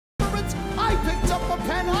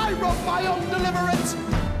Zion deliverance.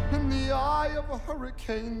 In the eye of a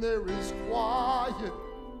hurricane there is quiet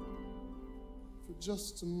for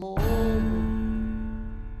just a moment.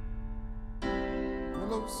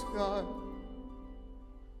 Hello, sky.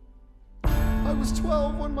 I was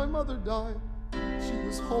 12 when my mother died. She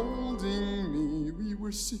was holding me. We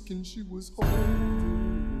were sick and she was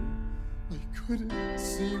holding me. I couldn't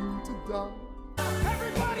seem to die.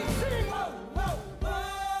 Everybody sing! Whoa, whoa,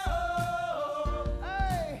 whoa!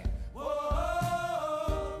 Hey! Whoa!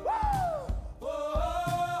 Whoa!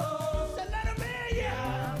 Whoa! Said let 'em hear ya!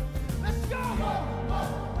 Let's go! Whoa, whoa,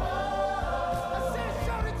 whoa! I said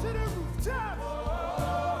shout it to the rooftop!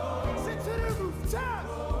 Sit to the rooftop!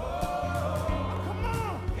 Come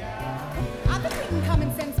on! I've been reading Common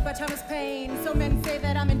Sense by Thomas Paine. So men say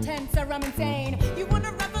that I'm intense or I'm insane. You want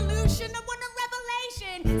a revolution? I want a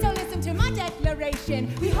revelation. So listen to my declaration.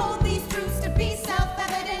 We hold these truths to be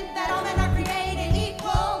self-evident, that all men are created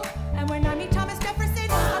equal. And when I meet Thomas Jefferson,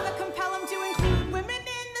 I will compel him to include women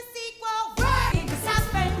in the sequel. Right! This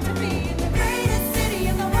happened to be in the greatest city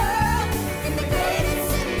in the world. In the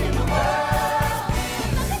greatest city in the world.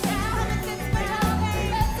 Look at that, Common Sense by Thomas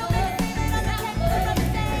Paine. So listen and understand. You want a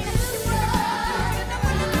revolution, I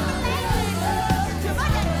want a revelation. To my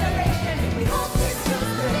declaration, we hold these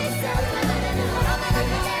truths to be self-evident, that all men are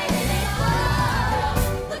created equal.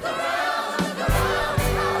 Look around,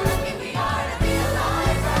 how lucky we are to be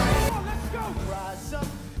alive right now. Let's go! Rise up.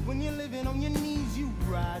 When you're living on your knees, you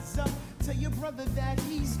rise up. Tell your brother that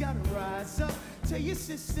he's gotta rise up. Tell your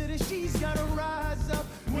sister that she's gotta rise up.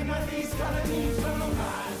 When are these colonies gonna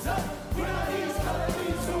rise up? When are these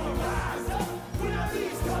colonies gonna rise up? When are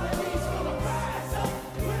these colonies gonna rise up?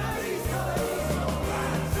 When are these colonies gonna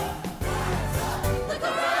rise up? Rise up. Look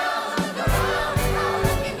around, how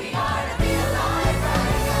lucky we are to be alive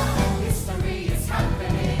right now. History is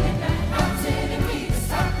happening in that mountain, and we just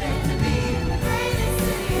happen to be in the greatest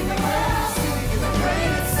city in the world. In the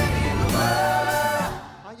greatest city in the world.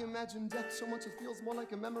 I imagine death so much it feels more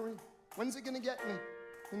like a memory. When's it gonna get me?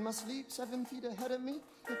 In my sleep, 7 feet ahead of me.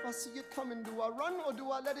 If I see it coming, do I run or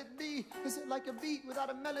do I let it be? Is it like a beat without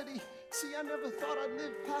a melody? See, I never thought I'd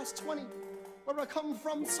live past 20. Where I come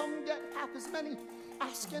from, some get half as many.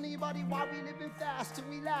 Ask anybody why we living fast and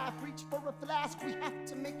we laugh. Reach for a flask, we have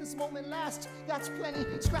to make this moment last. That's plenty,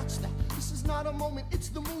 scratch that. This is not a moment, it's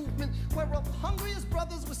the movement. We're up hungry as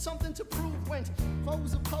brothers with something to prove. When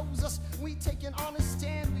foes oppose us, we take an honest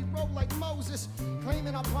stand. We roll like Moses,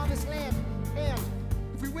 claiming our promised land. And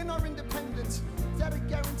if we win our independence, is that a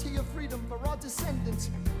guarantee of freedom for our descendants?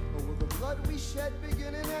 Or will the blood we shed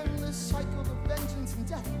begin an endless cycle of vengeance and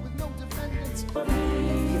death with no defendants?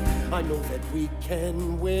 I know that we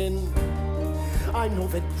can win. I know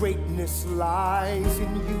that greatness lies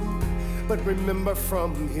in you. But remember,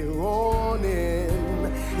 from here on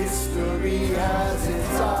in, history has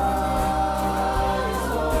its eyes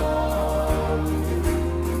on you.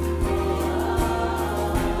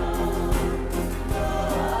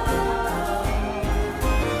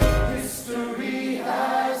 History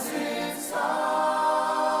has its eyes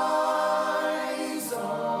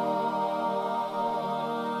on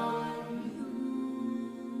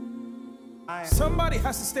you. Somebody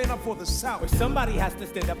has to stand up for the South. Or somebody has to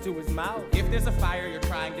stand up to his mouth. If there's a fire you're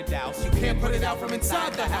trying to douse, you can't put it out from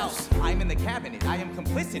inside the house. I'm in the cabinet, I am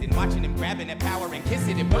complicit in watching him grabbing at power and kiss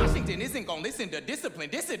it. If Washington isn't gonna listen to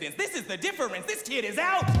disciplined dissidents, this is the difference, this kid is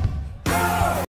out!